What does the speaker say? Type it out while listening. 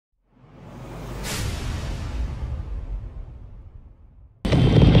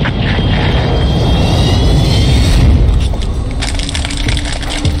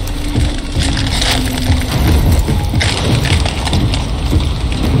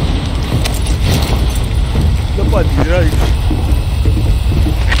Πατηράει.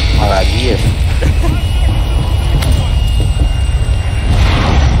 Μαραγίες.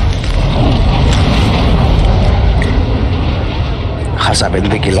 Χάσα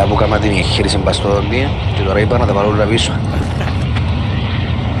 5 κιλά που κάμα την εγχείρηση μπαστόδοντι και τώρα είπα να τα βάλω όλα πίσω.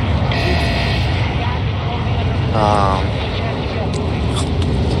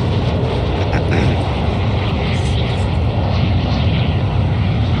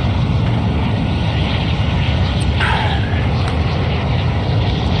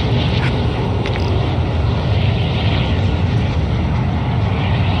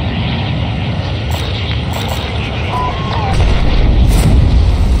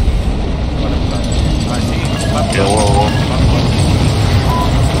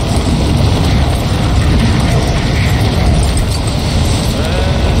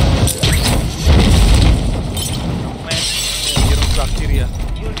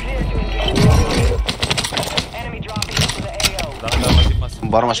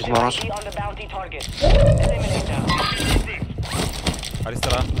 Μπορώ μας έχει μόνος.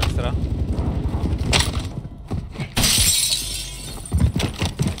 Αριστερά, αριστερά.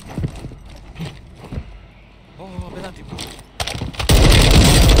 Ω, πέναντι.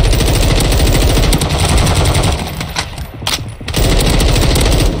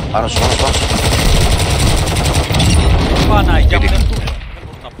 Πάνω σου, πάνω σου, πάνω σου. Παναγιά μου, δεν μπορούν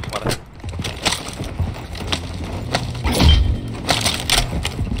να πούν παρά.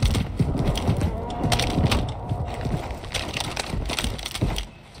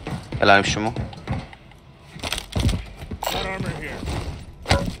 Έλα νύψη μου.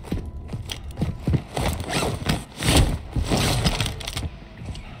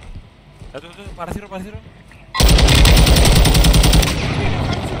 Παραθύρο, παραθύρο.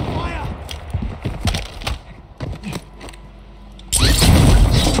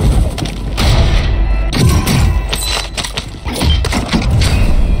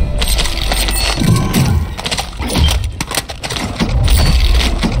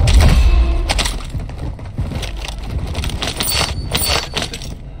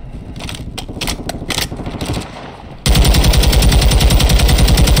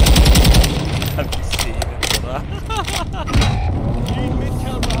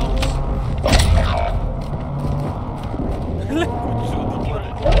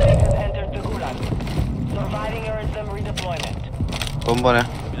 Κόμπο, ναι.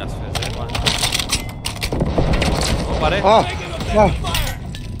 Πάρε.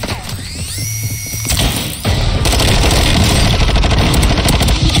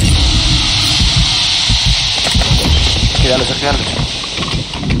 Έχει άλλος, έχει άλλος.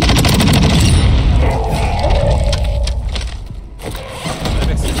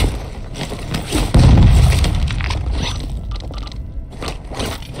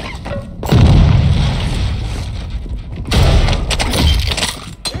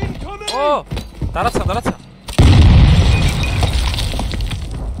 Ταράτσα, ταράτσα.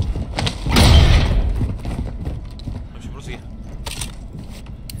 Όχι, πρόσεχε.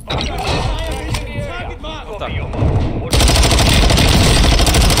 Αυτά.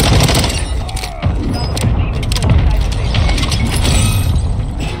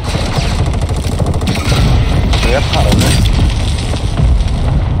 Δεν πάρω, ναι.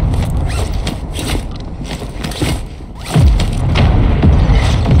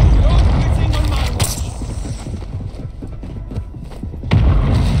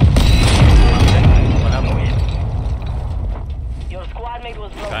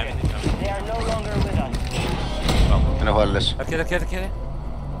 Δεν έχω άλλες. Έρχεται, έρχεται, έρχεται.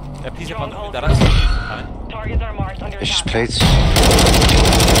 Έπισε πάνω την ταράτσα. Έχεις plates.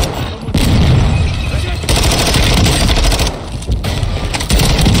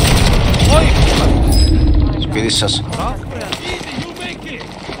 Σπίτι σας.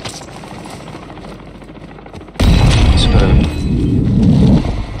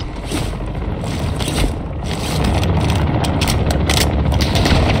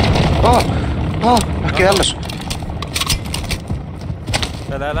 Και άλλος.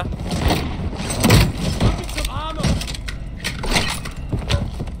 Έλα, έλα.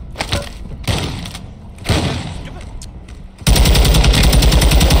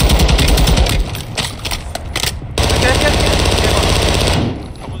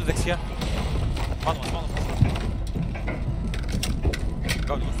 Από τη δεξιά. Πάνω μας, πάνω μας.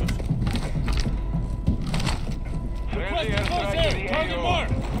 Κάω λίγο στους.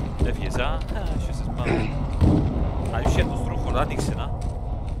 Έφυγες, α? Έφυγες πάνω. Α, είχε το στρούχο, άνοιξε, να.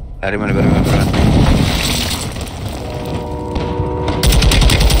 Περίμενε, περίμενε, περίμενε.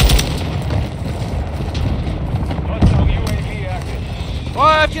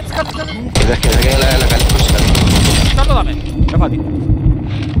 Έβγαινε κάτω. Κοίτα, έλα καλή πρόσεχα. Κάτω δάμε. Καφάτι.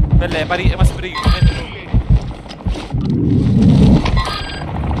 Πέλε, είμαστε περίγυμνοι.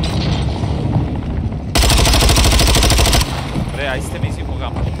 Ωραία, είστε με ησύχο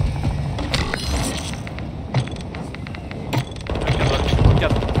γάμα.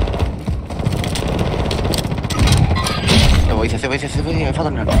 Βοήθεια, φάτα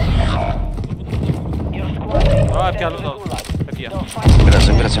τον νερό. Α, πια άλλο εδώ. Έφυγε.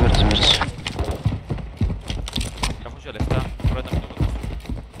 Μοίρασε. Έχω και λεφτά. Πρώτα με το κοντό.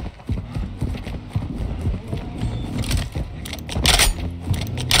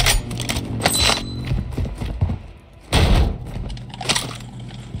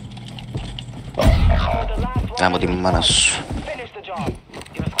 Κάμω τη μάνα σου.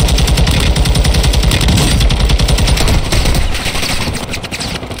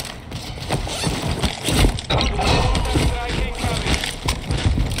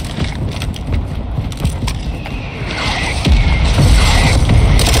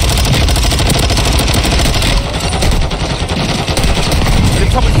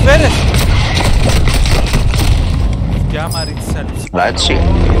 Ρίξαμε τις σφαίρες! Ποια μάρι της άλλης. Λά, έτσι.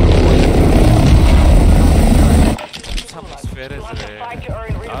 Ρίξαμε τις σφαίρες, ρε.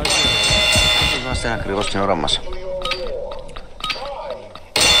 Είμαστε ακριβώς στην ώρα μας.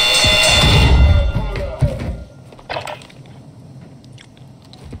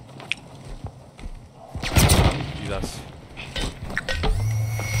 Είδας.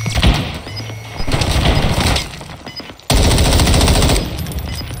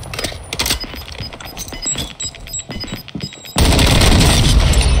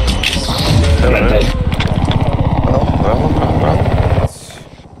 Μπράβο.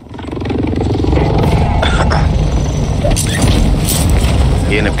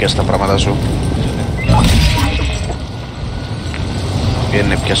 Πήγαινε πια τα πράγματα σου.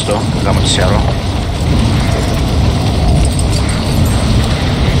 Πήγαινε πια στο, κάνω τη σιαρό.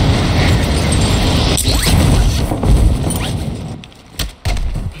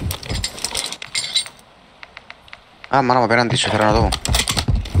 Α, μάνα μου απέναντι σου, θέλω να δω.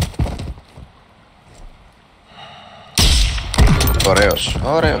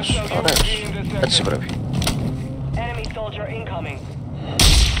 Ωραίος. Έτσι πρέπει.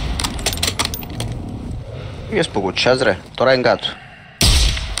 Πήγες που κουτσάς ρε, τώρα είναι κάτω.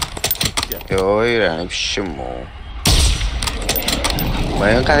 Και όχι ρε, ανήψε μου. Μα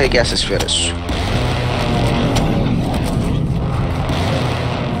είναι κάθε δικιά στις σφαίρες σου.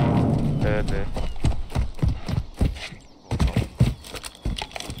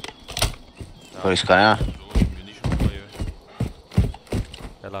 Χωρίς κανένα.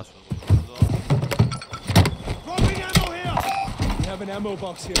 Έλα σου.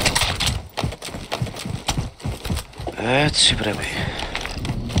 Έτσι πρέπει.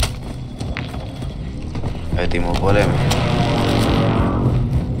 Έτοιμο πολέμη.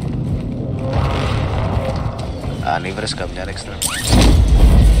 Αν ήβρες καμιά έξτρα.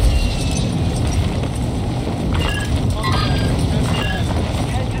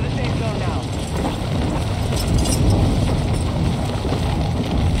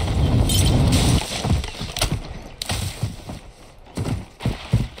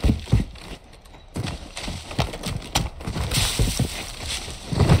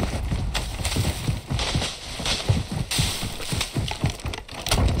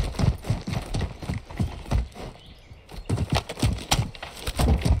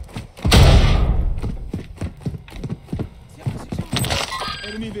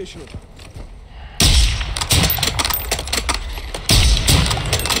 Enemy visual.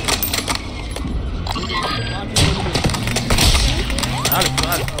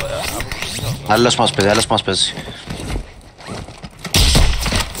 Άλλος μας παίζει.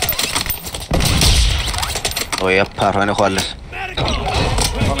 Όχι, απάρω, δεν έχω άλλες.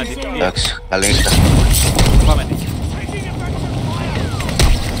 Εντάξει, καλή νύχτα. Πάμε.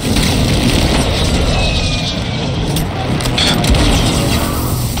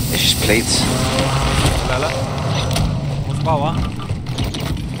 Έχεις plates. Έλα. Πώς πάω, α.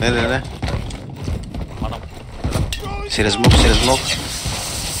 Ναι. Μάνα μου. Σύρε smoke.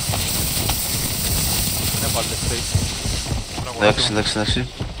 Δεν έβαλε space. Εντάξει.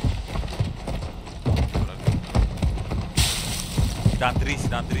 Ήταν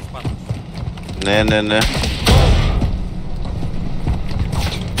τρεις πάνω. Ναι.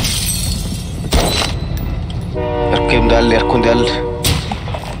 Έρχονται άλλοι.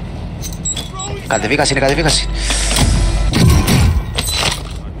 Κατεβήκαση.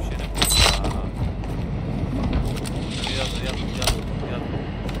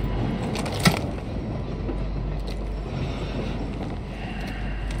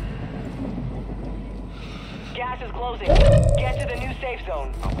 is closing. Get to the new safe zone.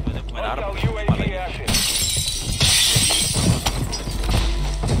 Δεν έχουμε ένα άρμα.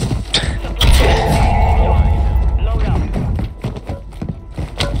 Load up.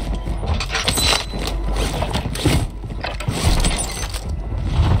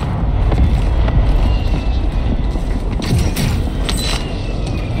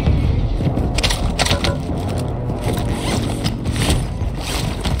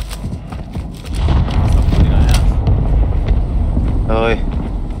 Όχι.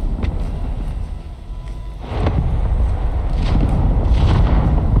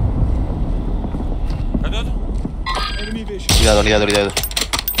 Είδα τον. Να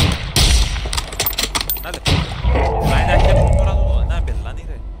λεπτό. Να είναι αρχαίος τώρα του. Να μπελάνει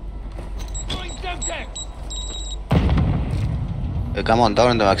ρε. Come on, down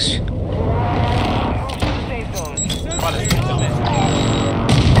εν τω μεταξύ. Βάλε στο μέσα.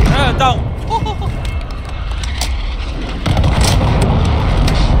 Down.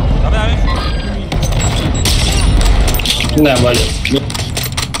 Dame. Ναι, βάλε.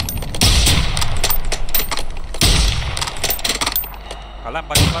 Καλά,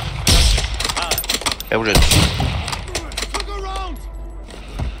 πάλι πάνω. Έβρε.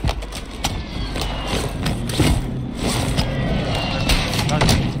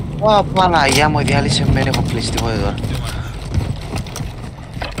 Ω, Παναγιά μου, διάλυσε με, έχω κλείσει τίποτε τώρα.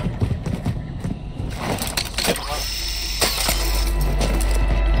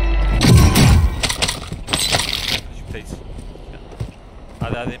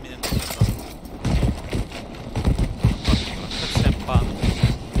 Άντε, μείνε το μέσα.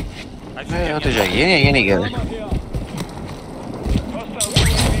 Ό,τι θα γίνει και δεν.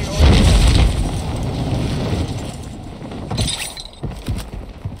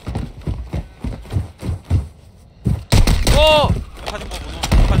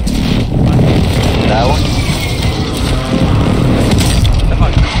 Down.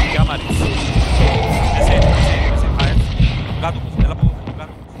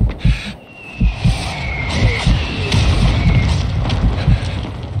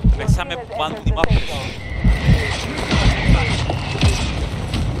 Παίξαμε πάνω του τη μάπα.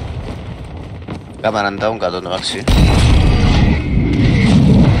 Κάμε έναν down κάτω το μάξι.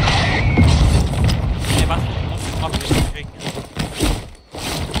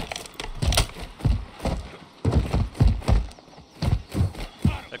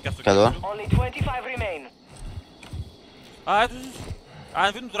 Κάτω. Only 25 remain.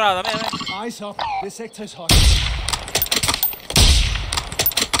 Α, βίνουν τώρα, δαμε. Eyes up. This sector is hot.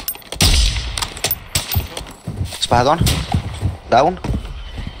 Σπάτα τον. Down.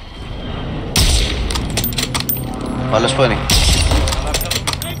 Όλος που είναι.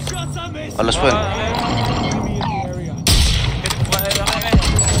 Όλος που είναι. Enemy in the area.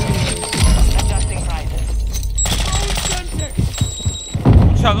 Adjusting prices.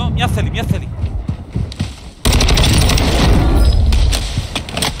 Τσάγω, μια θέλει.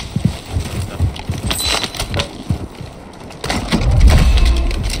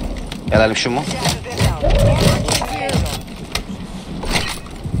 Έλα λείψου μου.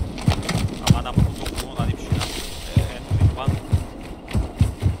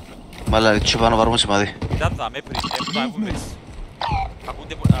 Μάλλα λείψου πάνω πάρουμε σημάδι. Ήταν δάμε πριν, θα έχουμε.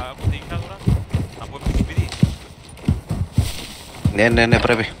 Ακούτε ίχα τώρα, να πω έπρεπε σπίτι. Ναι,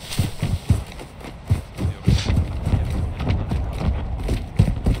 πρέπει.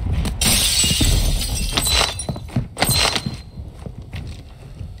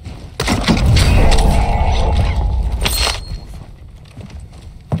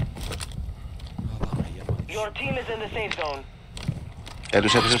 Your team is in the safe zone.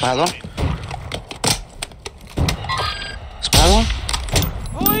 Τους έπαιζε σπάδον. Σπάδον.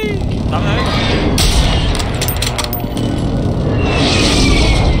 Δάμε.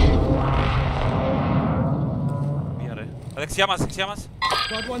 Μία ρε. Δεξιά μας.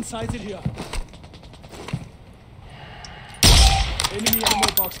 Got one sighted here. Enemy ammo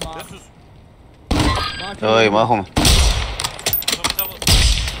box mark. Δεν τους. Mark Όχι, μάχομαι.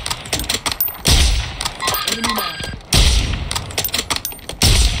 enemy mark.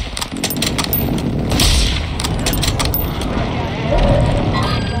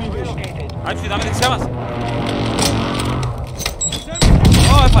 Άρχισε, δάμε δεξιά μας.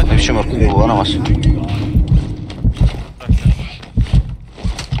 Ω, έφανε. Λείψου με ορκούδι που πάνω μας. You're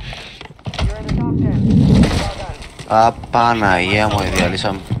in the top 10. Well done. Α, Παναγία μου,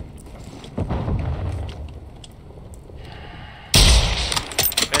 διαλύσαμε.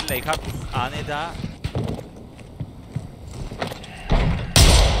 Πέλε, είχα τους άνετα.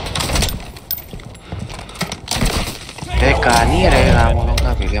 Κανεί ρε γάμο, τον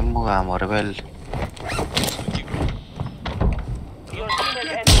καπηλιά μου γάμο ρε πέλ. Στον κύκλο.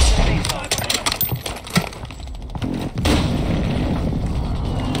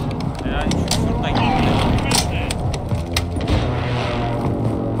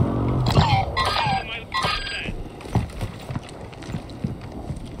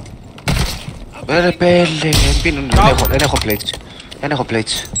 Ρε πέλε, πίνουν, δεν έχω plates. Δεν έχω plates.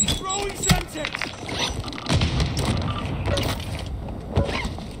 Throwing Semtex.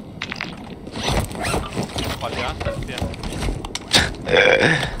 Παλιά, τελευταία.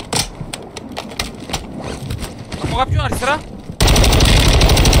 Από κάποιον αριστερά.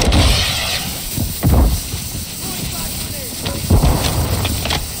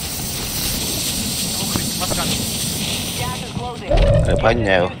 Μας κάνει. Gas is closing. Ρε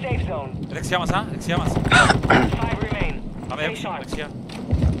πανιέω. New safe zone. Δεξιά μας, δεξιά μας. 5 remain. Πάμε Stay έξω, sharp. δεξιά.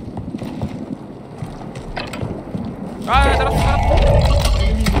 Α, τεράστιο.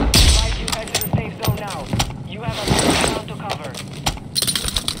 Advise you head to the safe zone now. You have a minute round to cover.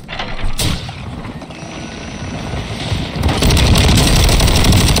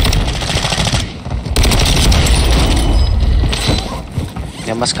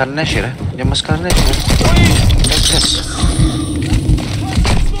 Μια μασκαρνέση ρε, μια μασκαρνέση ρε. Yes.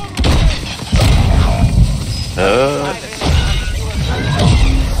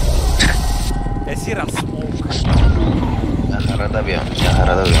 Εσύ ρατσμό. Μια χαρά τα βιώνω, μια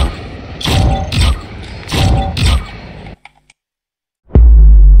χαρά τα βιώνω.